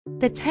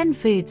The 10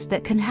 foods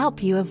that can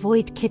help you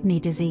avoid kidney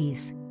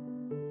disease.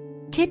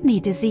 Kidney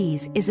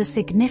disease is a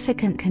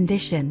significant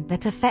condition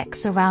that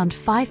affects around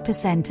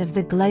 5% of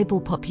the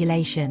global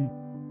population.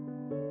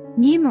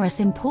 Numerous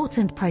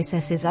important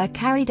processes are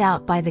carried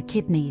out by the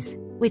kidneys,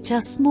 which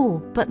are small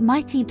but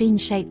mighty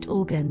bean-shaped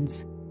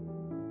organs.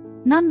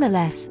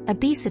 Nonetheless,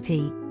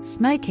 obesity,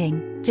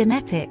 smoking,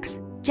 genetics,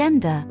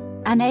 gender,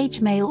 and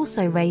age may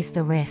also raise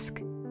the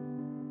risk.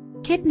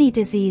 Kidney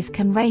disease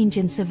can range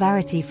in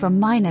severity from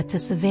minor to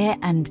severe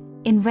and,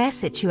 in rare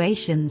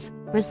situations,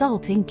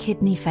 result in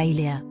kidney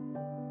failure.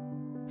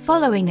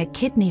 Following a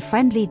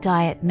kidney-friendly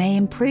diet may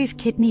improve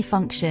kidney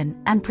function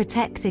and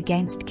protect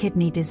against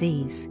kidney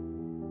disease.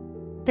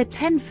 The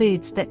 10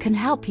 foods that can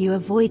help you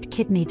avoid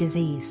kidney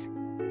disease.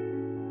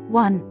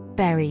 1.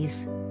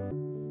 Berries.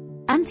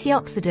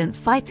 Antioxidant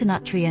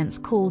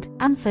phytonutrients called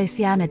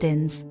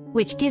anthocyanidins,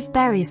 which give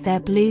berries their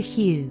blue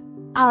hue,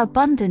 are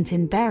abundant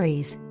in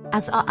berries,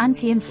 as are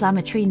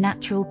anti-inflammatory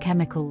natural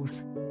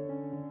chemicals.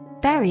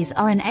 Berries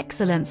are an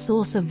excellent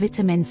source of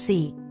vitamin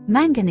C,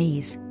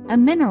 manganese, a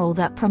mineral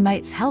that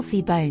promotes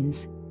healthy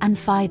bones, and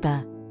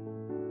fiber.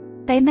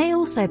 They may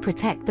also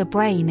protect the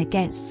brain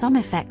against some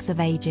effects of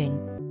aging.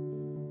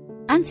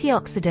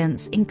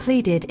 Antioxidants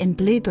included in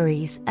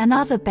blueberries and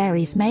other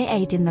berries may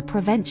aid in the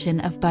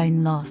prevention of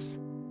bone loss.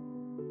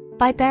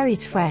 Buy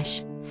berries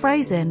fresh,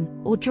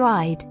 frozen, or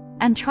dried,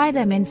 and try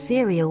them in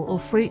cereal or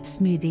fruit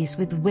smoothies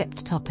with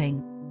whipped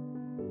topping.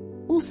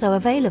 Also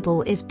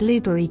available is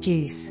blueberry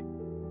juice.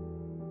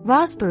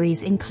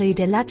 Raspberries include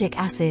ellagic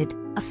acid,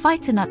 a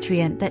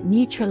phytonutrient that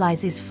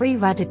neutralizes free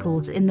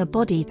radicals in the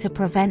body to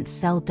prevent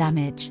cell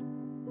damage.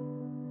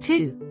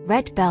 2.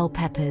 Red bell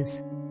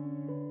peppers.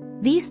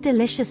 These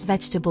delicious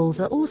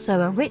vegetables are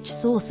also a rich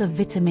source of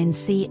vitamin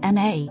C and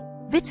A,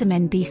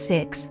 vitamin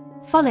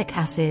B6, folic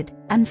acid,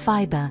 and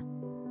fiber.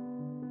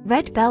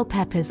 Red bell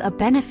peppers are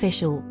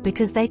beneficial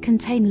because they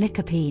contain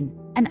lycopene,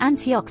 an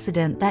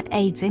antioxidant that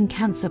aids in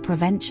cancer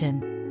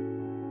prevention.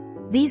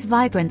 These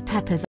vibrant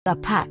peppers are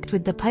packed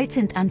with the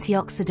potent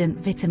antioxidant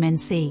vitamin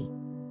C.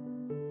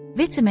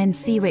 Vitamin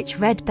C-rich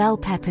red bell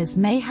peppers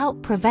may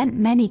help prevent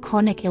many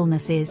chronic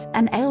illnesses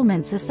and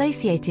ailments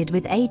associated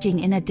with aging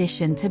in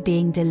addition to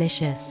being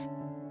delicious.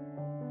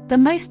 The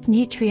most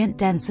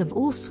nutrient-dense of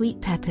all sweet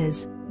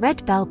peppers,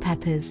 red bell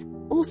peppers,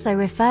 also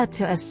referred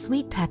to as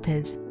sweet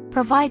peppers,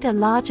 provide a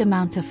large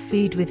amount of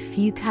food with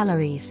few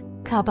calories,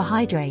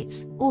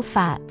 carbohydrates, or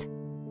fat.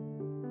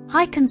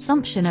 High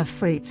consumption of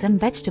fruits and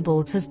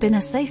vegetables has been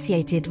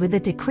associated with a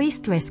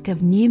decreased risk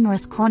of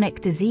numerous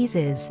chronic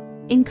diseases,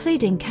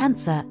 including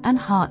cancer and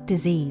heart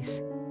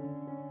disease.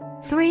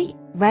 3.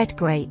 Red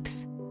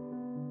grapes.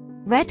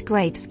 Red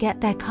grapes get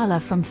their color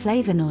from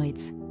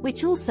flavonoids,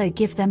 which also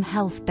give them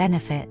health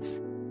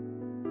benefits.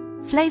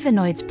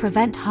 Flavonoids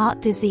prevent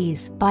heart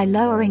disease by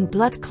lowering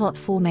blood clot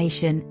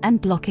formation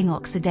and blocking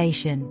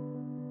oxidation.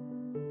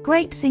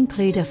 Grapes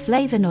include a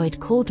flavonoid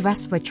called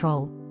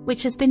resveratrol,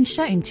 which has been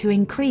shown to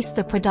increase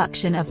the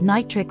production of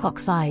nitric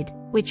oxide,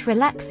 which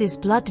relaxes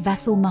blood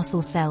vessel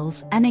muscle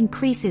cells and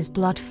increases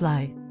blood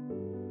flow.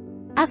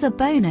 As a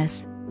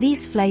bonus,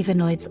 these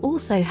flavonoids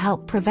also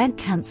help prevent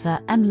cancer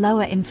and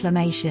lower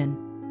inflammation.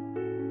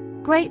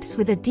 Grapes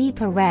with a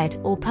deeper red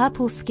or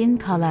purple skin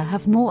color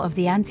have more of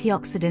the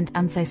antioxidant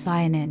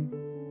anthocyanin.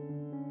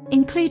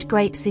 Include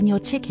grapes in your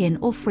chicken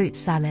or fruit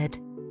salad.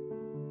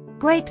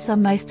 Grapes are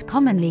most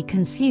commonly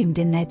consumed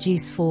in their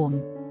juice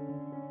form.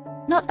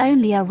 Not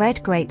only are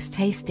red grapes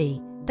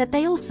tasty, but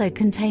they also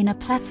contain a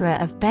plethora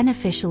of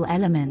beneficial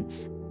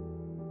elements.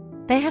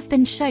 They have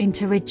been shown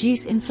to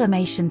reduce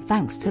inflammation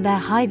thanks to their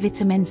high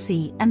vitamin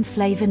C and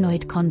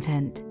flavonoid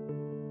content.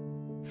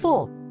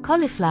 4.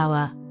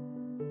 Cauliflower.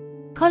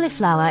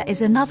 Cauliflower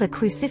is another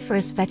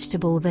cruciferous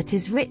vegetable that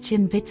is rich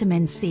in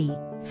vitamin C,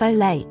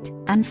 folate,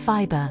 and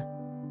fiber.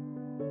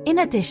 In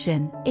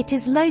addition, it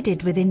is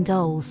loaded with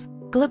indoles,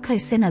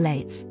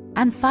 glucosinolates,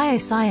 and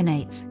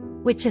thiocyanates,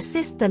 which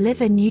assist the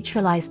liver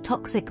neutralize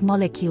toxic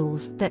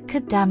molecules that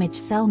could damage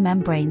cell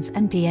membranes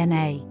and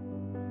DNA.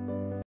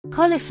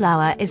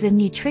 Cauliflower is a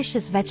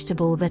nutritious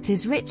vegetable that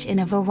is rich in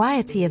a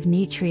variety of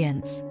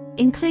nutrients,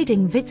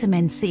 including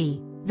vitamin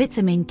C,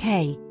 vitamin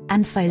K,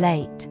 and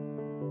folate.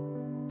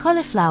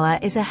 Cauliflower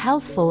is a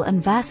healthful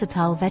and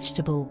versatile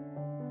vegetable.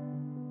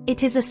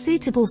 It is a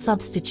suitable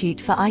substitute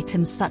for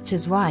items such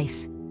as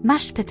rice,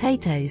 mashed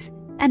potatoes,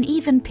 and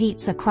even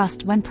pizza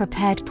crust when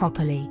prepared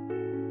properly.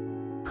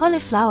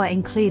 Cauliflower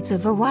includes a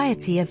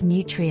variety of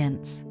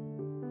nutrients.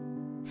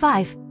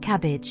 5.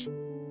 Cabbage.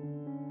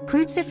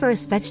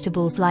 Cruciferous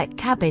vegetables like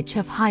cabbage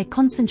have high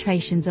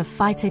concentrations of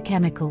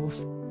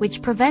phytochemicals,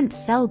 which prevent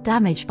cell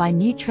damage by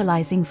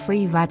neutralizing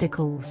free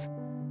radicals.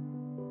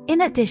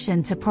 In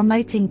addition to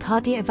promoting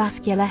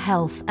cardiovascular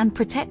health and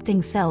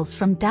protecting cells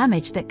from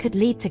damage that could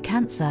lead to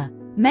cancer,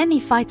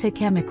 many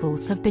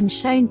phytochemicals have been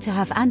shown to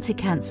have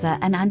anti-cancer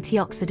and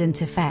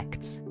antioxidant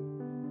effects.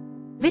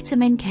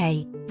 Vitamin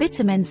K,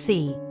 vitamin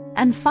C,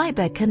 and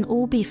fiber can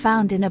all be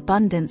found in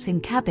abundance in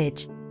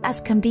cabbage,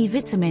 as can be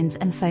vitamins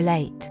and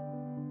folate.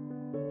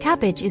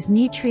 Cabbage is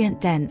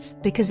nutrient-dense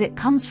because it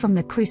comes from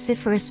the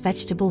cruciferous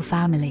vegetable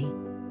family.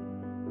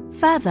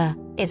 Further,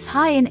 it's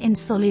high in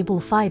insoluble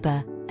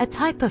fiber, a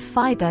type of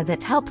fiber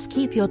that helps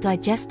keep your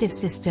digestive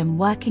system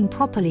working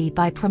properly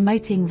by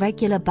promoting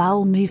regular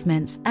bowel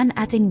movements and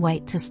adding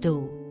weight to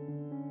stool.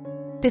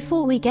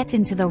 Before we get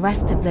into the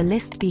rest of the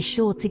list, be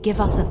sure to give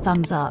us a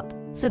thumbs up,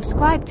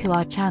 subscribe to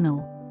our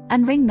channel,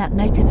 and ring that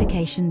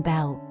notification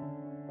bell.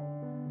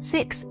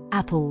 6.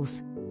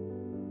 Apples.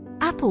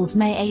 Apples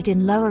may aid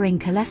in lowering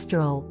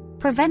cholesterol,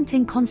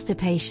 preventing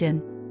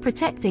constipation,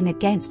 protecting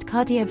against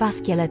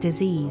cardiovascular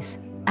disease,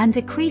 and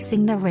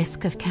decreasing the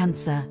risk of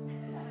cancer.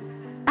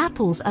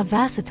 Apples are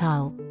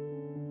versatile.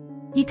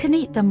 You can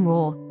eat them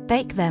raw,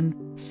 bake them,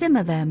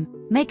 simmer them,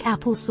 make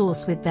apple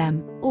sauce with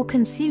them, or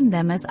consume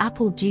them as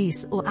apple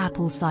juice or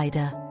apple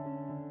cider.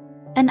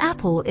 An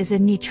apple is a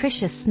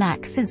nutritious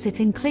snack since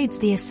it includes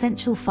the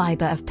essential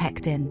fiber of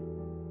pectin.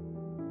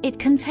 It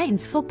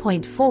contains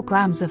 4.4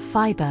 grams of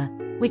fiber,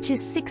 which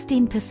is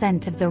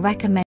 16% of the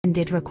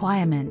recommended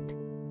requirement.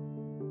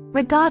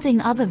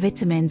 Regarding other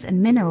vitamins and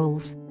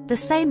minerals, the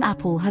same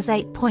apple has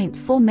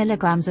 8.4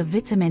 milligrams of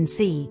vitamin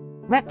C,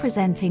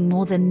 representing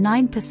more than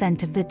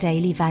 9% of the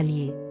daily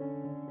value.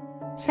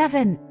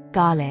 7.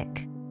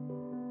 Garlic.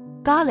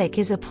 Garlic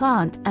is a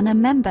plant and a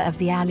member of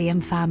the allium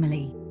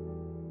family.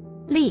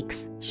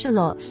 Leeks,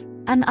 shallots,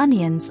 and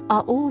onions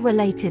are all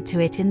related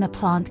to it in the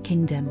plant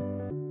kingdom.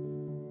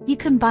 You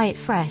can buy it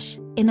fresh,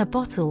 in a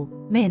bottle,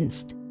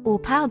 minced, or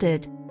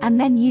powdered,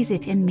 and then use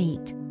it in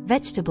meat,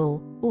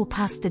 vegetable, or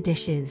pasta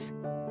dishes.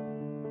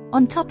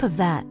 On top of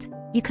that,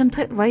 you can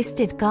put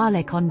roasted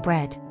garlic on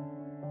bread.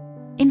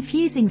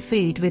 Infusing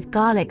food with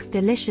garlic's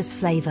delicious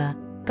flavor,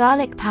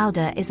 garlic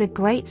powder is a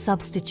great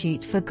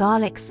substitute for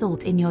garlic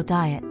salt in your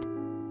diet.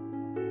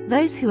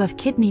 Those who have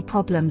kidney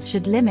problems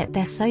should limit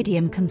their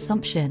sodium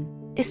consumption,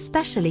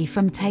 especially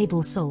from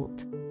table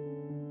salt.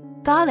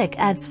 Garlic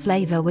adds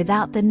flavor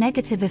without the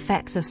negative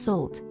effects of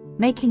salt,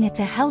 making it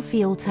a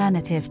healthy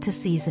alternative to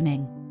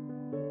seasoning.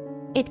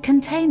 It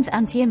contains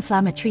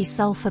anti-inflammatory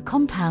sulfur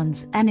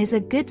compounds and is a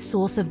good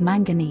source of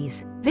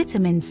manganese,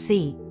 vitamin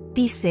C,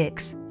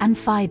 B6, and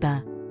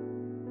fiber.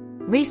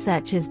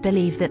 Researchers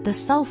believe that the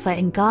sulfur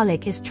in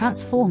garlic is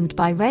transformed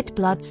by red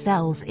blood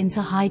cells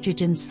into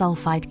hydrogen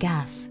sulfide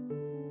gas.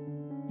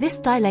 This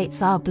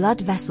dilates our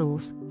blood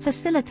vessels,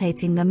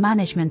 facilitating the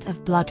management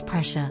of blood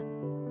pressure.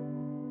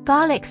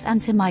 Garlic's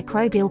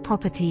antimicrobial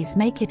properties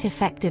make it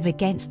effective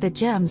against the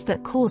germs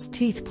that cause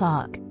tooth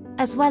plaque,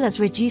 as well as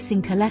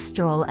reducing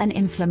cholesterol and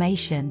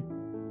inflammation.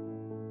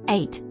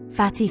 8.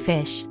 Fatty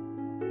fish.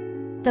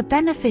 The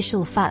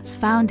beneficial fats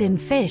found in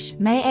fish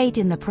may aid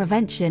in the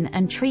prevention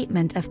and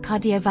treatment of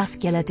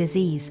cardiovascular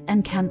disease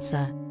and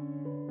cancer.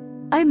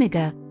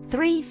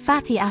 Omega-3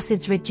 fatty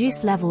acids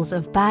reduce levels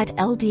of bad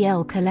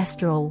LDL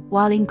cholesterol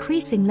while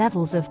increasing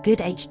levels of good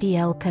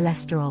HDL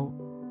cholesterol.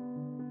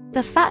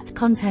 The fat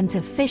content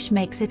of fish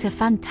makes it a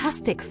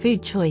fantastic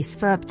food choice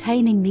for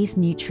obtaining these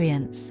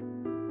nutrients.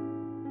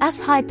 As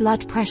high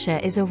blood pressure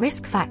is a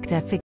risk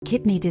factor for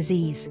kidney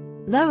disease,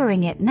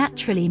 lowering it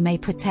naturally may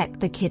protect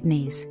the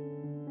kidneys.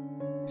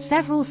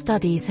 Several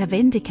studies have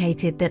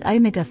indicated that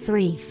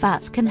omega-3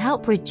 fats can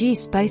help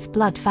reduce both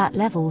blood fat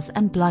levels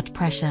and blood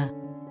pressure.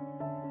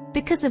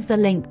 Because of the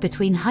link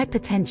between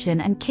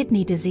hypertension and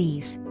kidney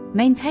disease,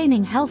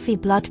 maintaining healthy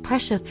blood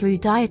pressure through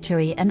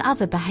dietary and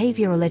other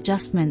behavioral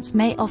adjustments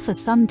may offer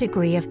some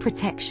degree of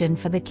protection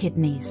for the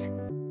kidneys.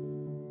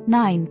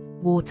 9.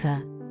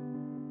 Water.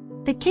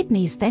 The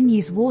kidneys then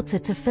use water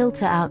to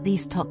filter out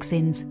these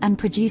toxins and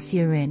produce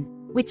urine,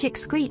 which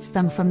excretes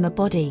them from the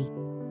body.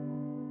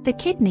 The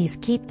kidneys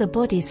keep the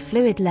body's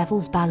fluid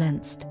levels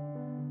balanced.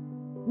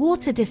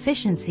 Water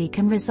deficiency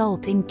can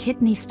result in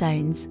kidney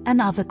stones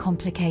and other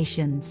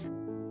complications.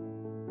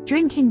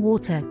 Drinking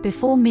water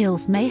before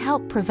meals may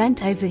help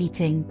prevent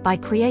overeating by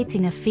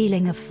creating a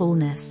feeling of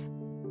fullness.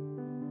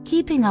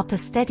 Keeping up a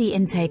steady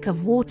intake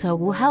of water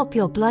will help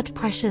your blood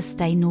pressure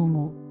stay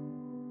normal.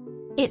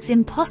 It's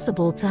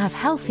impossible to have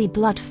healthy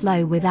blood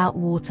flow without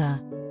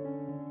water.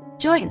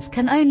 Joints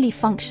can only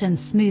function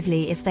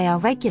smoothly if they are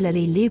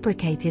regularly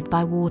lubricated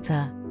by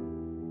water.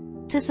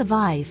 To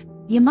survive,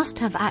 you must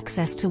have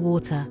access to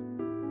water.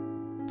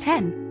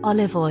 10.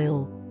 Olive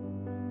oil.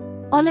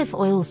 Olive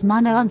oil's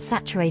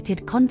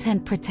monounsaturated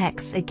content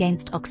protects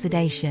against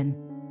oxidation.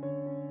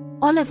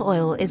 Olive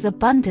oil is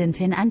abundant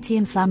in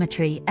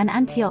anti-inflammatory and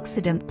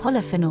antioxidant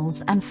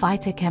polyphenols and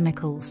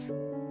phytochemicals.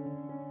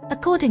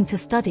 According to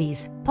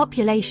studies,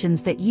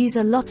 populations that use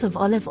a lot of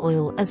olive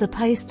oil as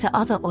opposed to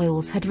other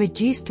oils had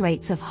reduced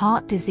rates of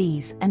heart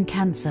disease and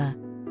cancer.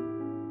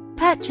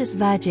 Purchase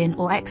virgin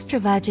or extra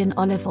virgin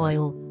olive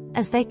oil,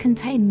 as they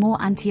contain more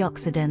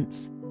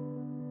antioxidants.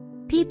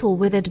 People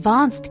with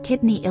advanced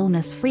kidney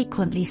illness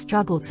frequently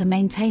struggle to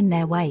maintain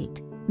their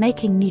weight,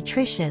 making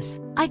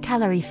nutritious,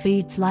 high-calorie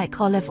foods like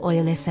olive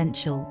oil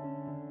essential.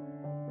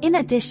 In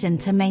addition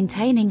to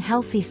maintaining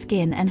healthy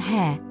skin and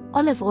hair,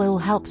 olive oil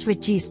helps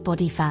reduce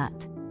body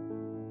fat.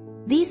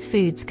 These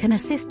foods can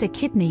assist a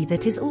kidney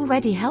that is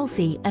already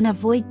healthy and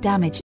avoid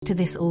damage to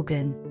this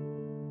organ.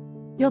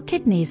 Your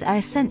kidneys are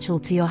essential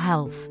to your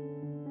health.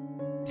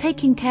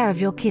 Taking care of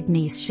your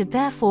kidneys should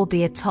therefore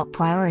be a top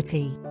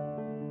priority.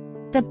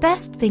 The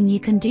best thing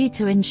you can do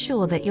to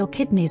ensure that your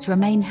kidneys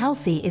remain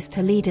healthy is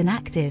to lead an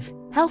active,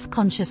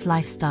 health-conscious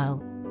lifestyle.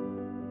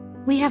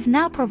 We have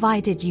now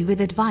provided you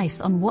with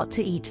advice on what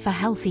to eat for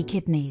healthy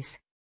kidneys.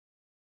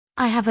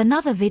 I have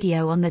another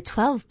video on the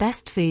 12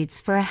 best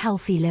foods for a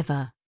healthy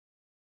liver.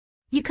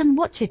 You can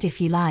watch it if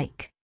you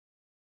like.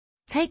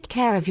 Take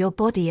care of your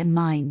body and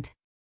mind.